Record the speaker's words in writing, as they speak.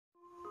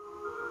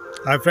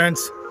Hi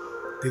friends,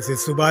 this is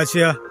Subhash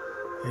here.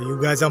 You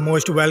guys are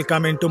most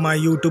welcome into my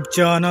YouTube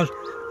channel.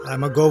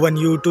 I'm a Goan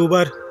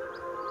YouTuber.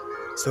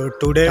 So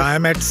today I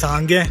am at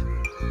Sanguem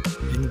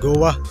in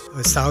Goa,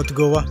 South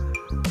Goa.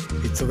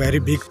 It's a very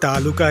big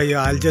taluka here.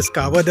 I'll just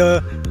cover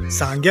the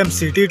Sanguem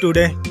city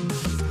today.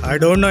 I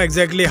don't know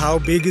exactly how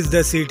big is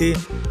the city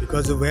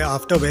because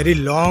after very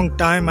long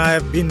time I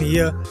have been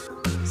here.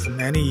 So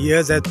many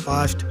years have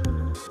passed.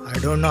 I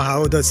don't know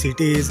how the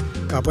city is.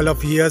 Couple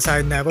of years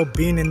I never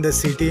been in the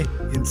city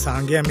in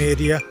Sanguem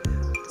area.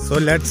 So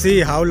let's see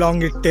how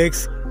long it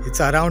takes. It's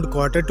around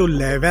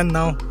 11:15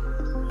 now.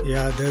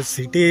 Yeah, the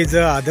city is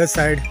the other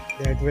side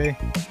that way.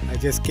 I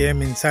just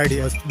came inside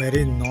here. It's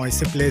very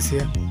noisy place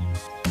here.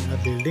 They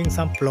are building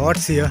some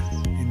plots here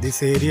in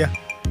this area.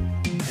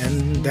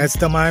 And that's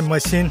my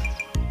machine.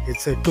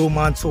 It's 2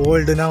 months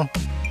old now.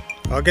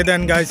 Okay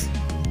then guys,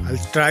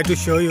 I'll try to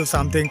show you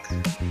something.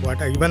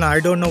 Even I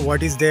don't know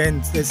what is there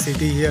in the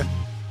city here.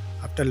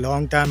 After a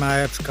long time I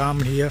have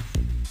come here.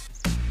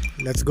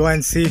 Let's go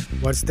and see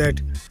what's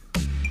that.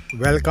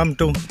 Welcome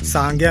to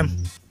Sanguem.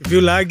 If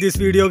you like this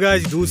video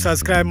guys, do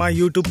subscribe my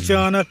YouTube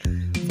channel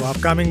for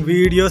upcoming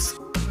videos.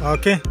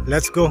 Okay,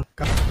 let's go.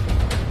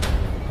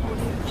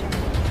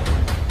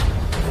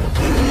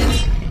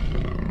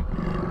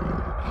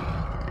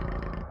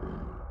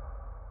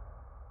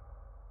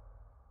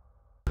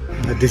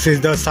 This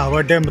is the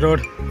Dam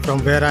road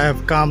from where I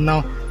have come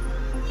now,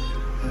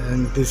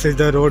 and this is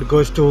the road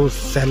goes to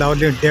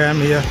Salauli Dam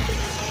here,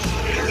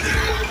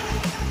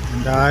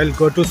 and I'll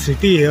go to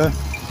city here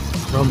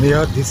from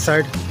here this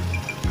side.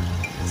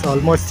 It's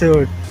almost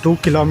 2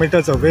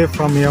 kilometers away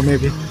from here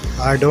maybe.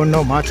 I don't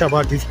know much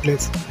about this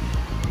place.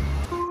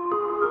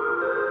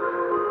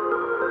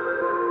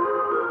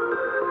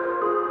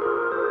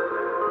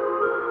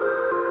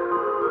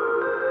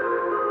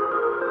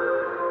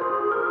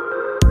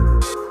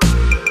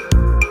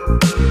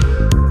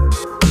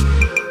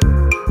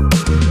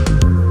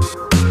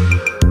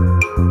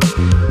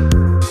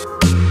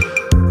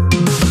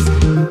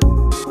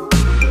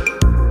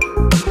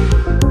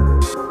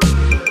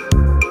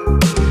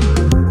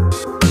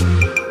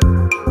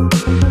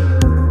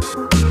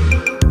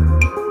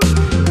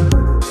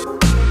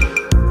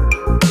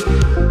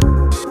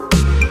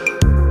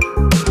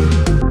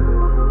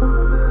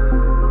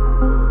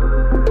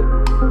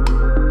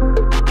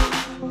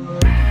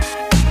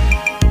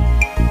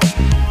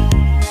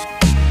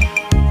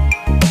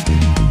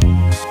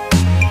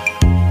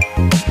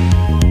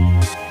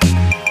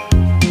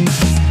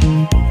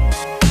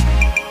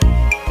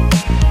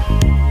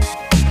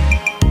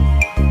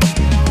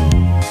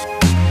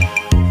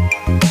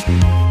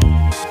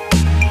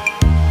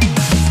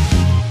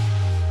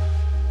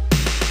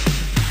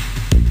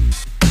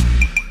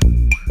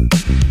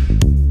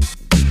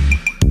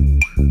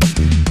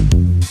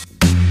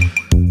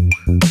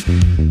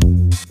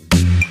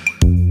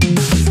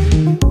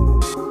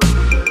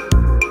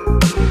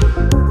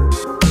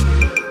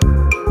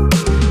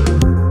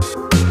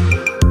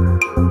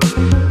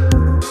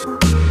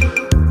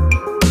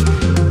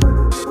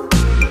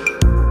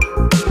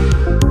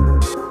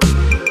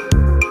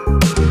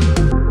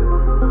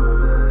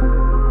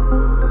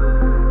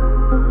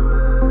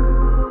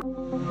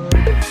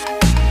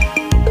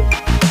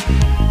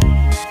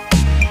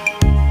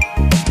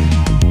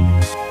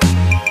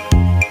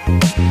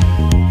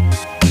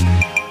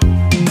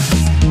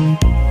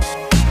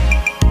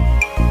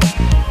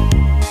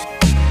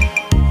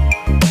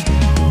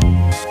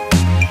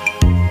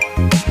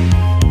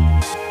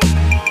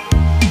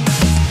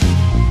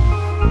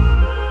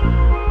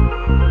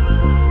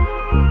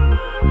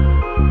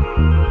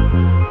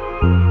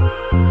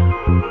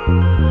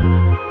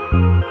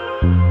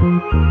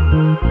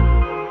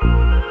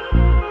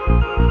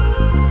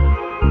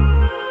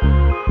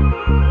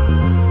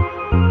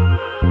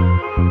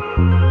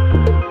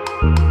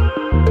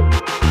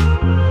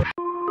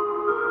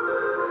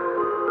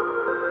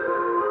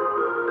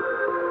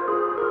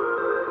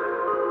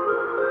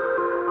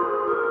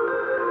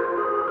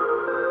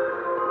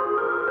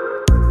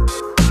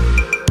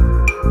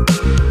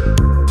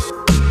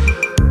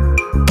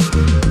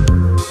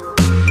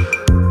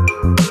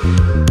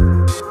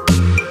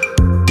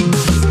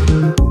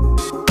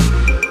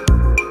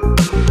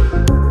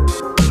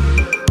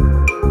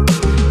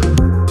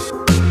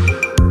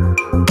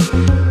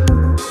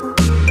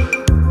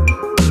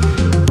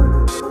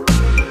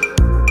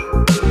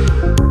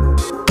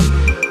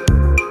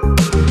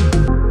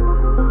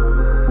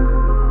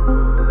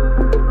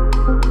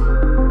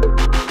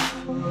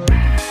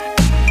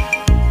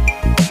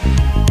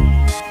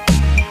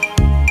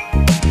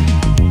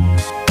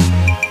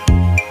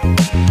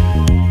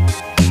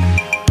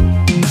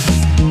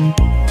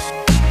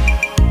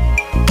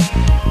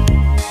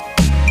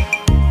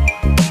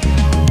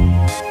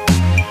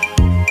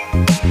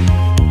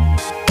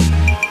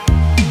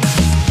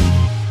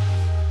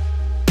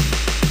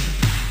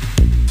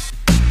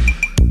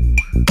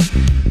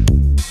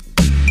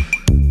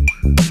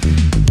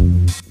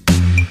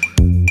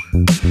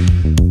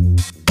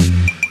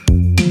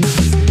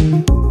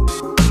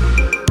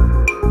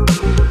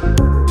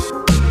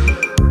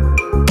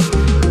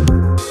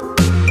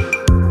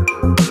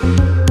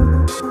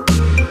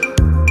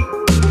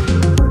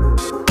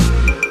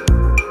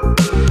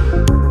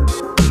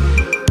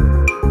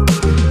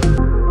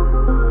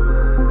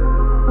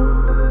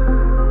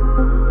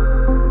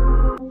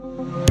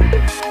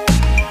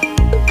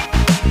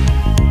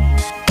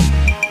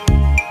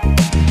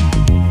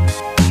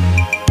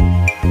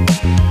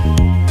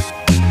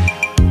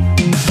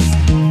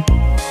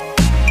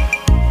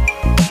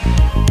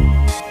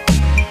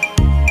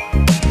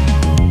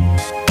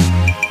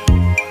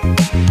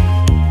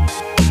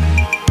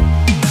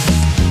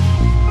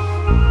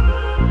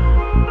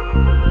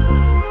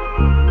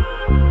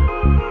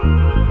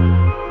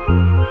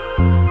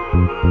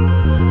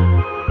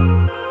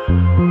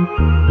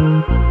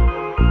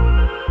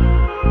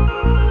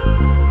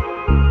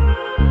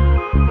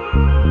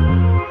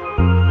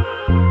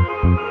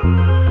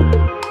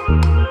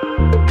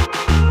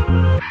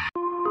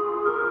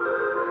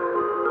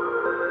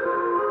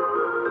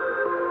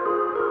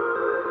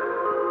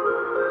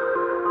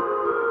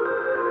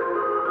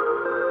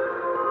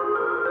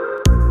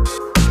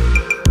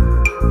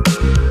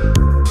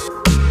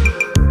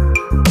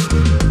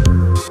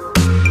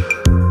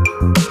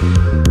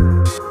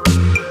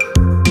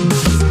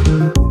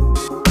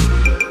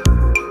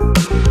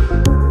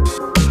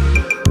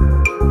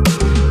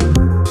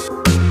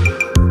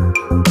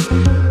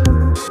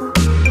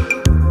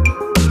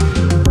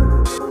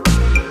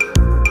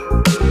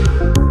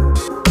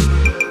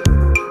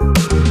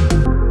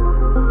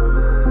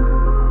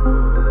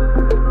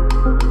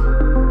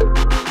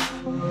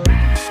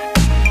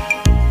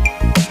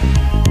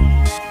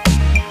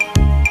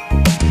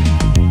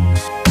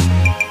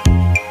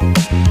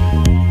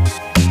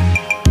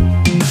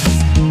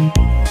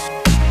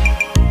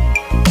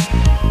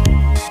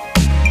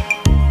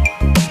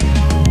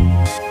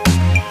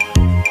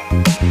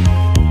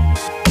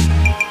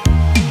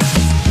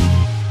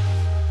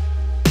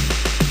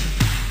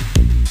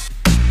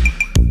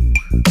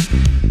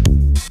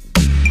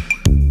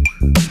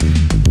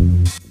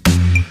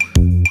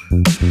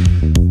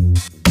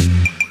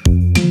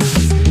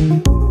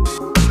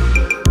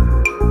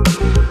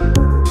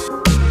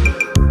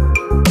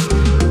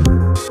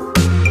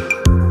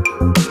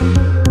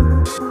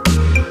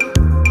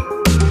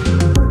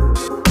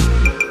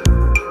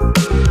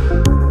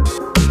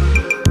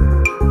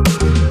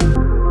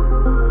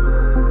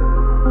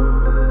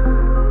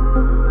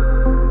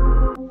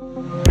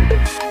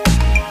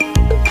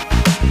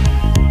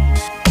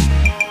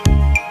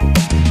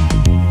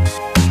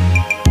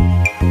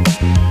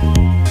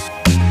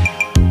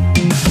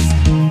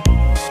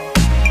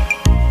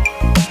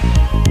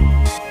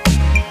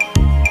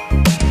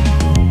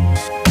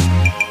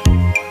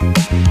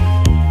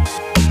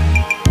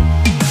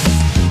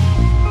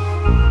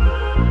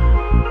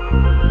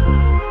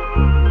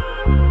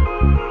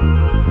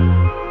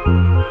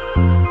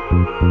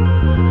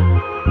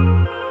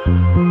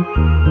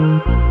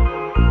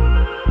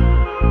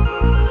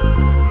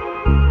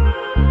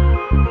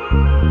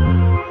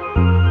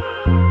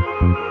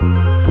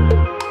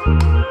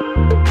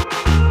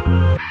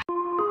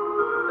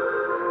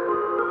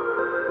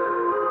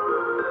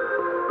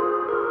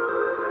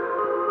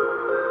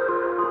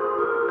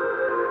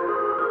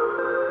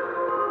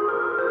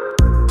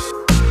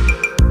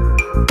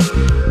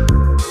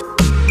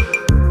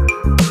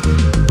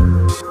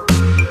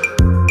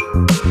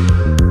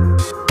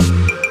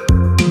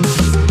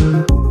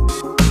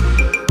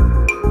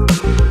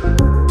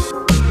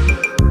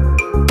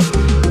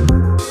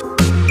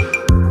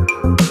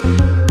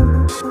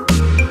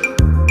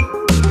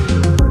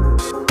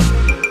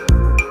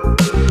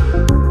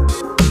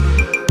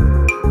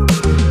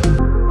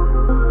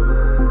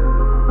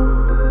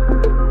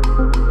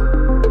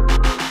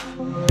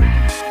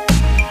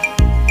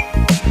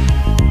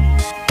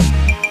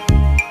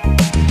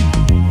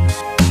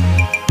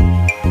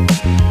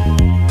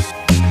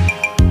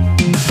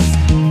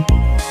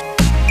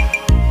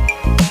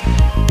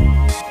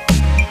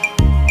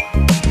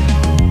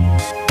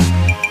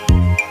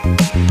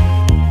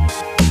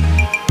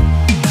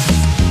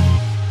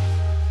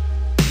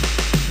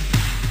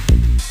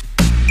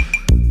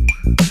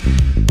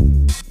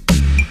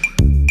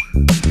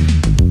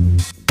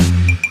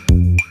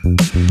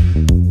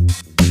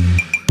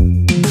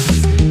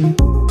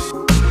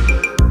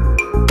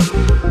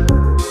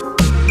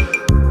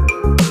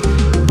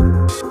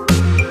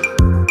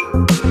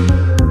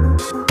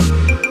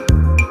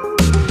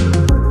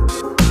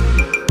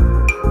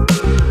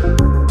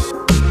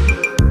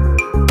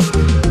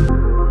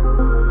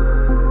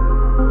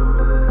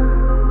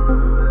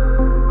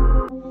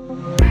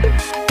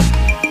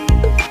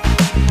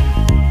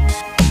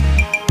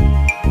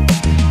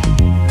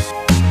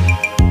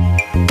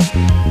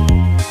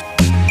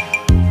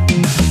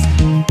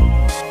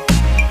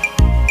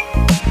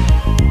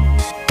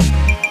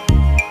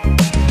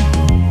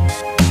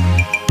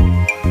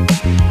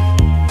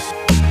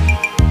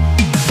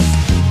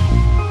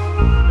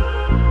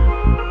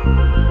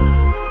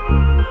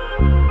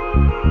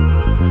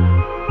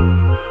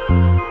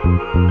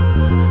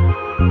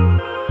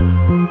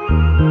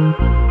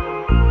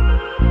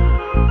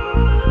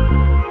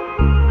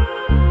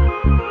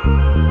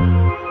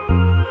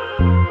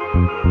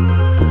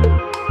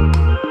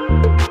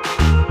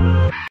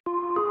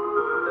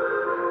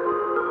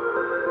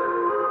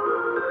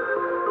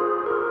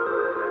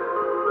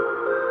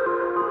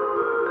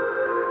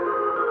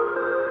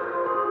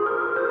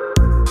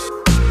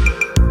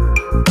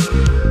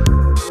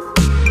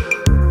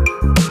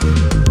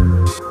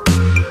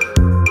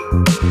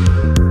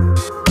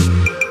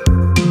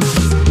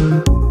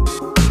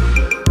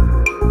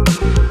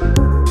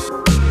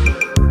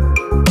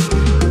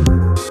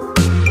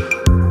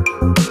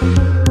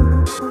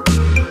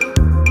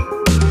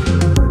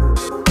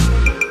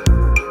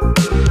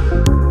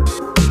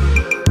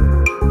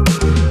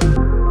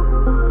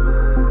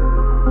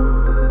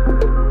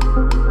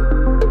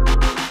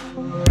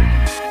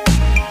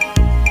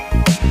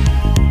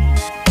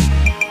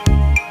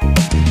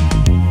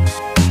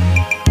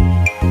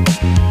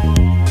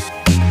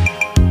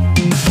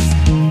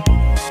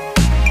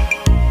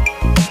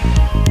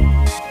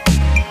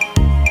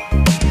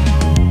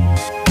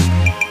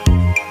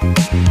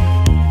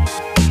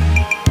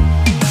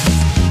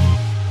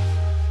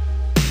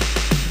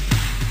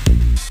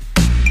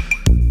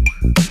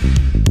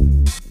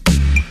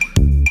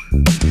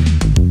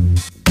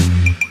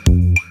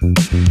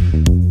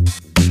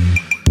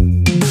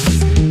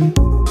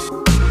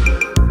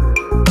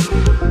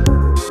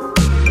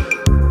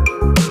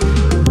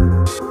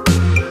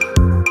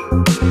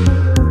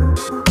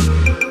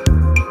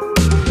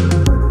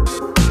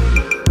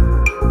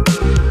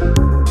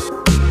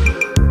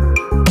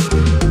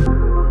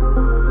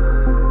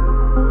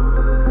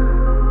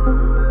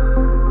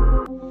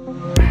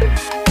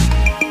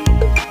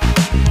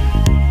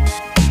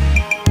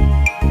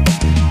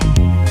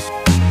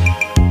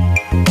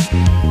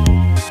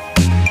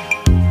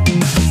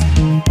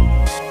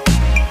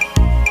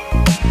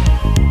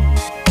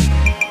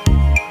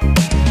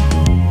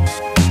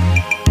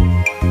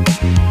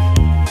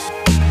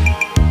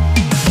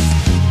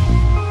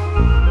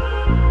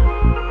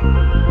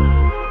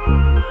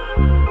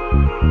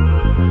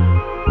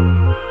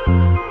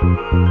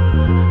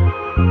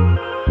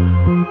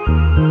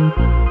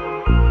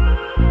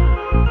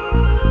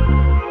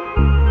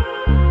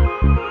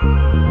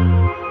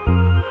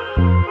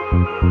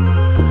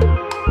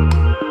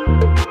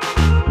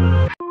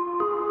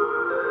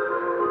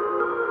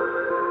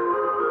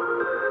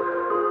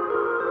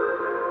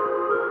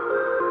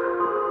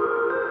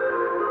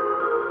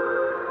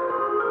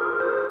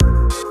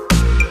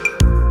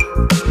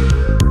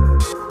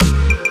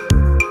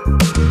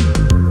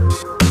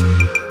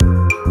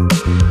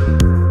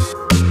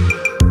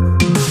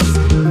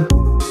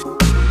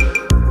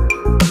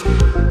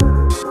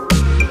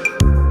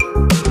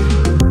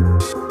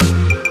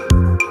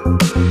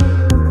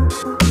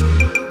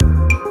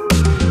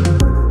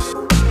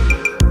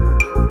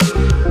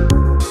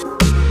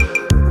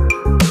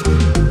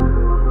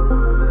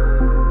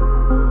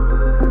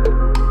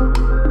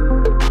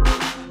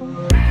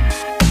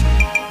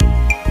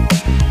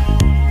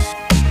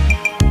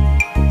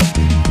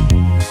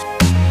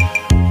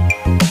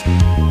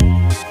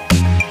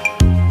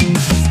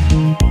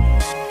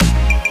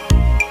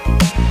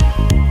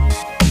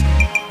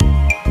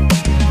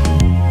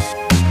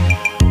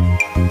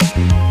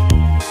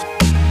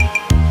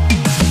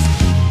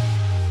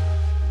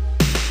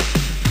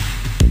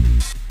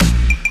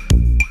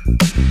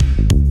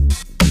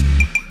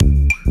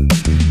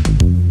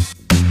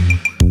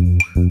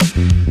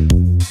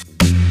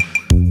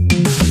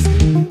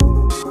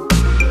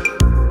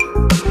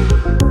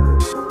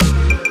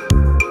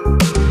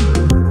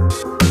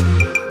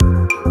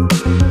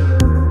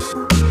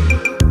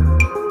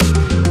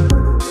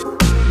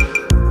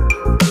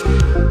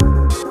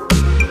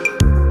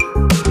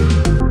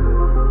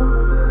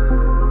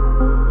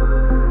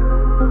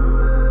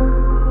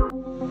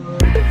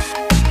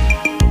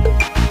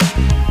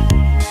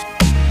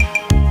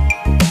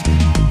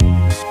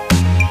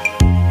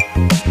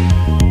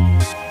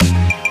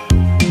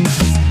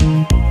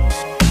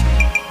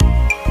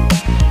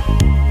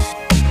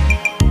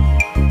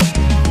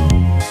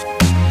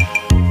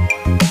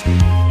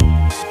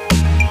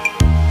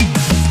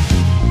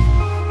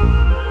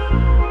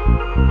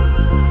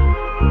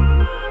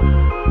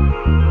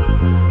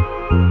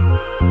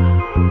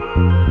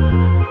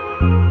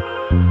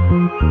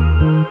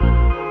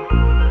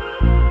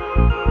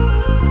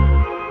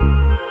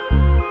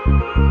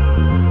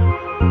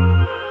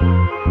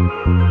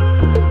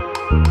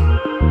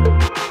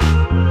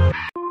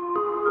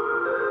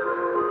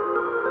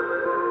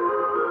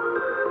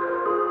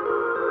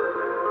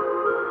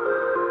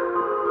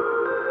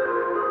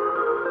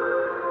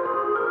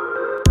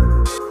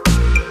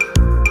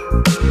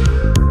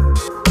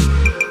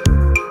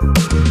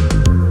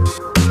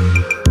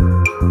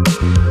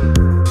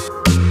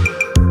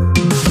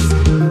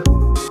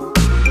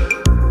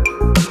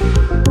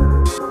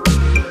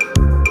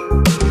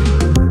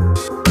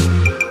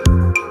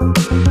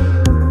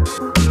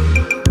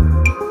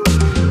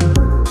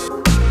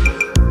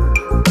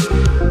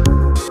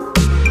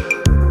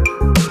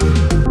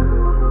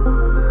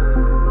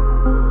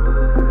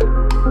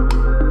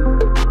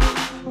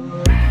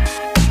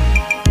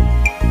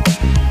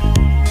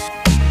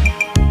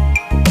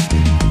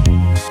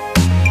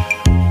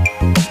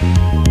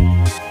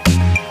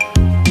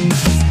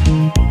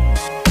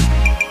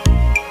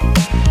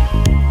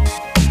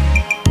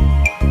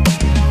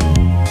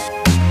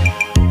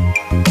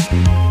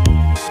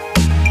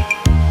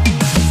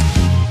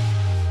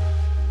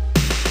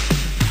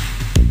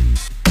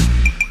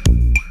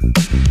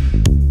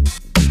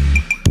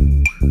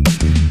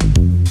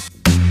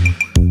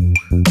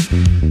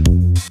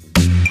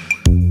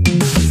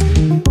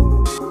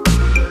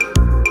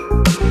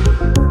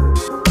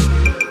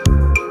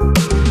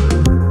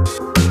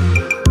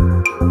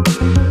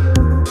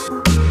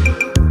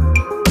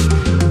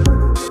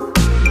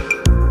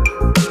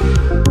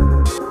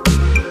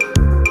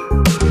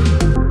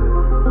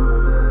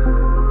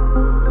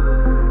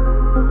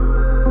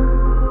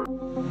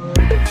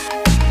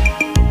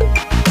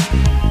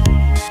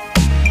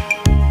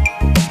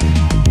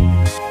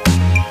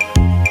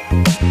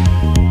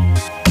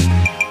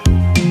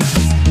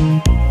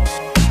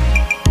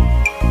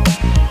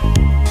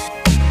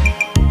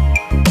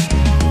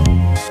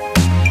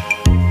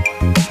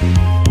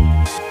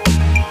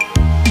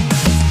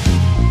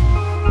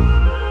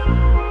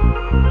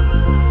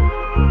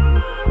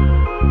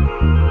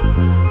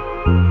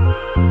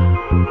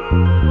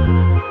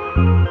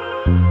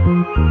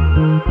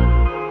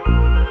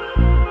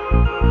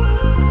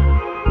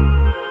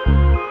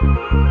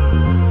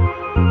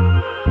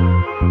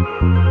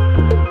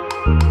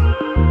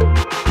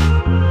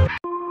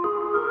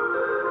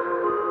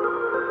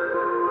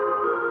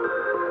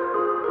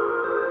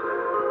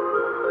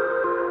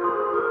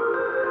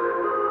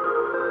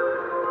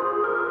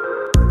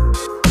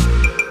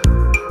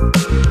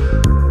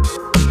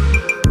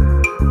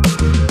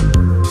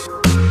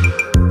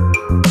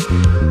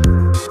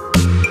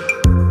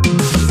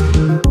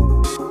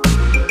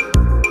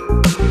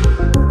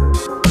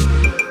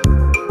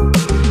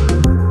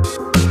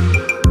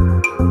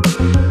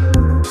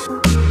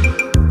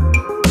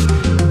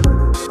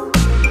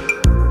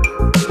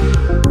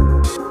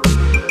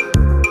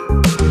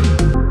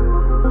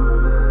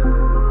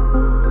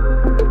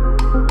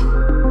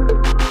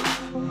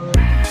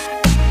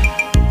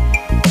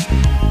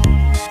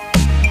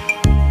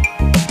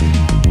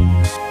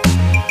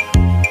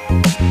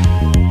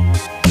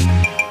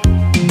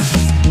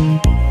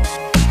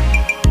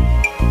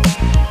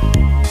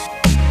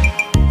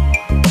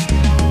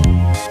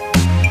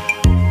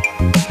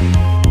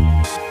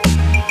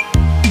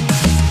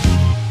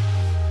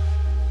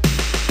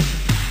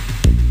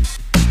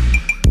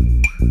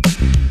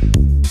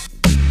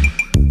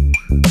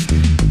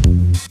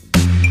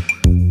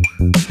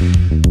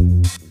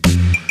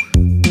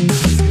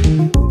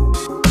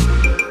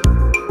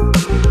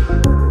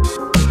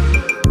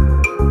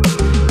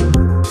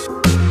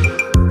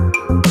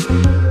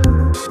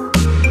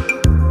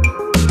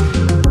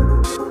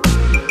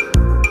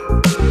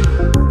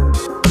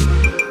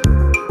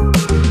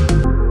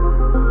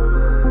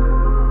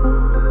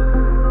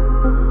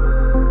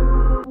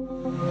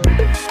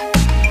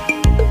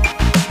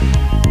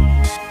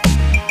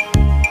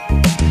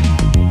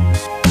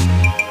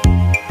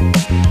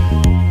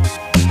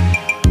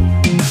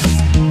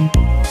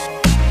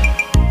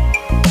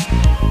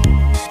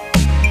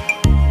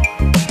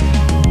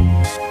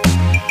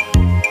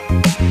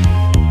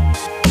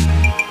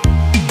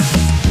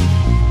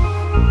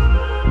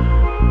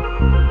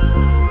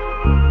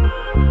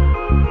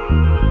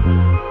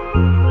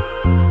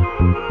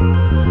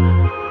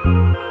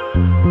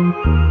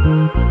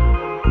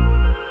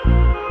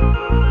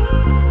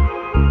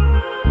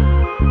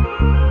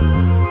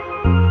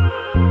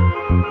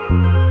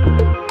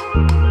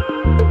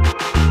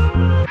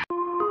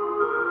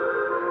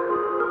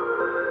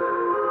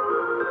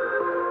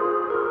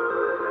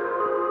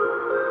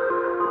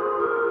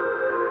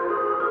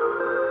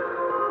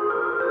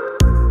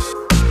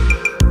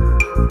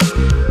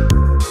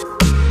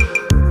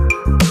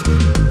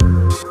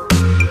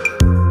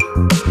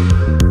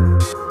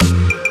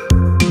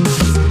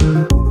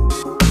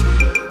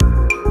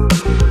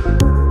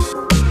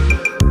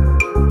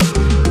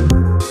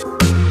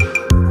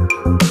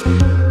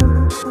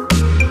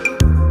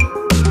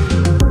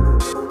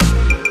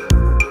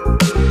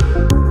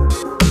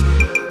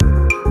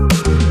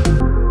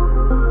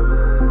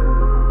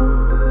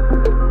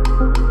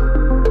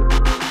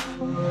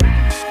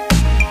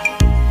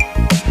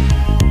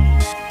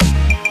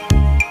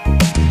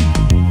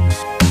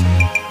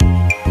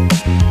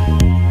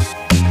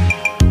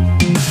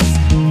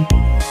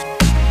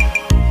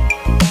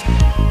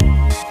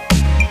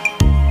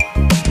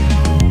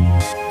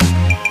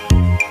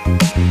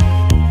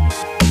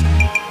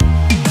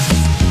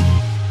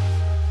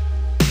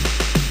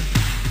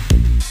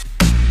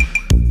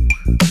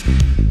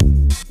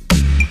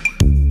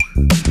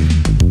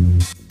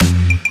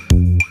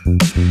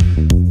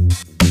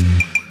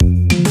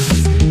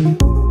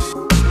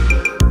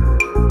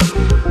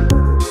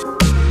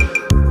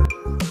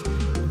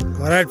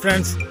 Alright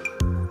friends,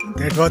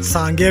 that was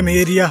Sanguem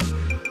area.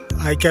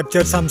 I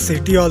captured some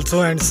city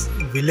also and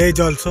village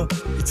also.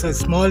 It's a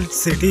small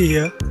city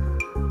here,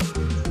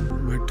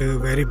 but a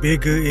very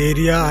big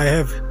area I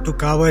have to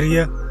cover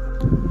here.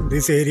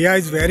 This area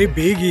is very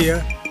big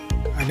here.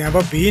 I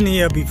never been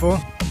here before.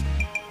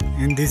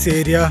 In this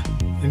area,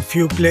 in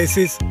few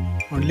places,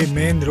 only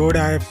main road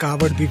I have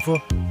covered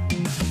before.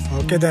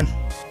 Okay then.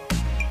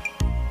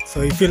 So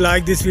if you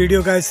like this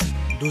video guys,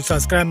 do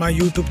subscribe my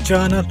YouTube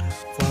channel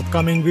for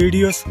upcoming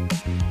videos.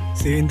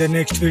 See you in the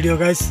next video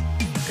guys.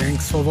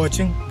 Thanks for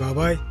watching. Bye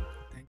bye.